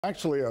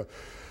Actually, a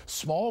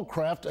small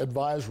craft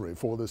advisory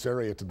for this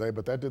area today,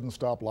 but that didn't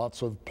stop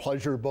lots of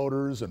pleasure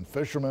boaters and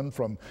fishermen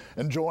from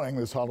enjoying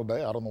this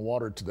holiday out on the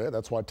water today.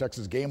 That's why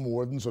Texas Game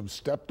Wardens have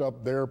stepped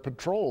up their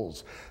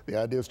patrols. The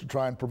idea is to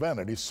try and prevent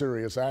any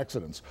serious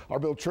accidents. Our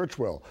Bill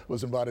Churchwell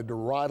was invited to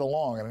ride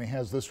along, and he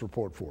has this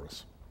report for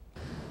us.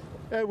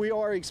 We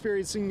are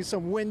experiencing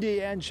some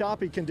windy and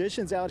choppy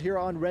conditions out here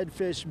on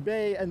Redfish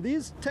Bay, and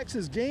these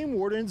Texas Game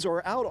Wardens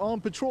are out on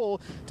patrol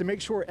to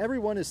make sure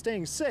everyone is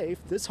staying safe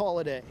this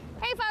holiday.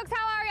 Hey folks,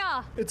 how are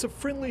y'all? It's a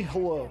friendly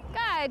hello.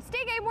 Good.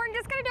 State Game Warden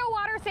just gonna do a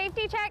water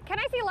safety check. Can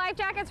I see life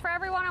jackets for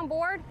everyone on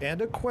board?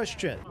 And a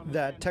question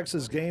that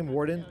Texas Game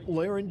Warden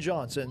Laren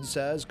Johnson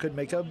says could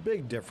make a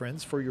big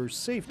difference for your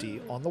safety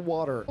on the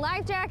water.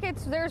 Life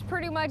jackets, there's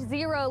pretty much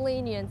zero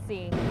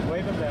leniency.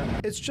 Wave at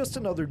them. It's just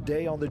another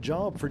day on the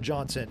job for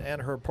Johnson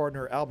and her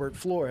partner Albert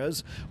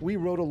Flores. We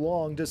rode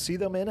along to see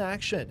them in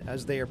action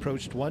as they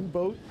approached one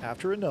boat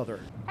after another.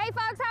 Hey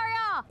folks, how are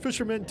y'all?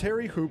 Fisherman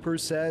Terry Hooper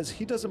says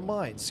he doesn't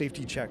mind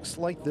safety checks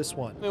like this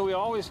one. We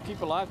always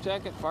keep a life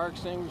jacket, fire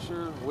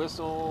extinguisher,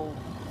 whistle,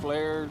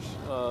 flares,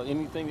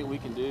 anything that we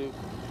can do.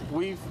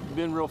 We've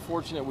been real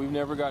fortunate. We've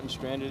never gotten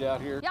stranded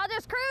out here. Y'all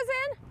just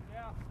cruising?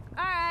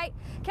 All right.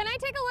 Can I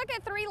take a look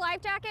at 3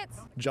 life jackets?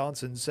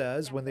 Johnson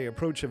says when they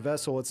approach a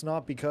vessel, it's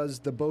not because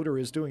the boater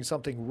is doing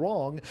something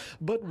wrong,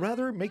 but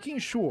rather making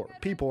sure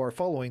people are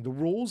following the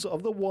rules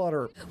of the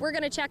water. We're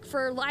going to check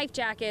for life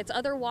jackets,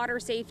 other water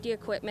safety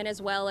equipment, as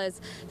well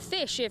as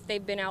fish if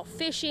they've been out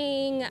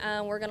fishing.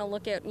 We're going to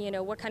look at,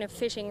 what kind of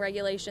fishing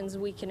regulations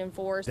we can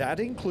enforce.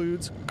 That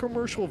includes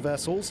commercial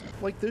vessels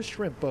like this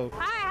shrimp boat.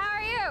 Hi, how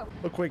are you?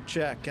 A quick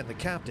check and the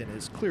captain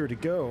is clear to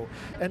go.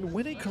 And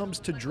when it comes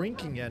to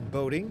drinking and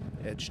boating,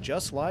 it's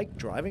just like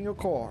driving a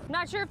car.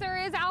 Not sure if there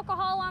is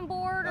alcohol on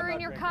board or in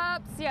your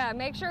cups. Yeah,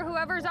 make sure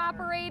whoever's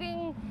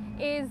operating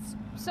is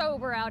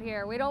sober out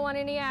here. We don't want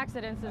any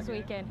accidents this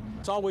weekend.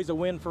 It's always a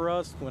win for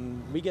us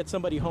when we get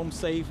somebody home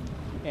safe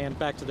and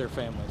back to their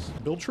families.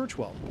 Bill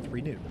Churchwell,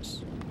 3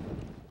 News.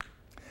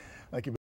 Thank you.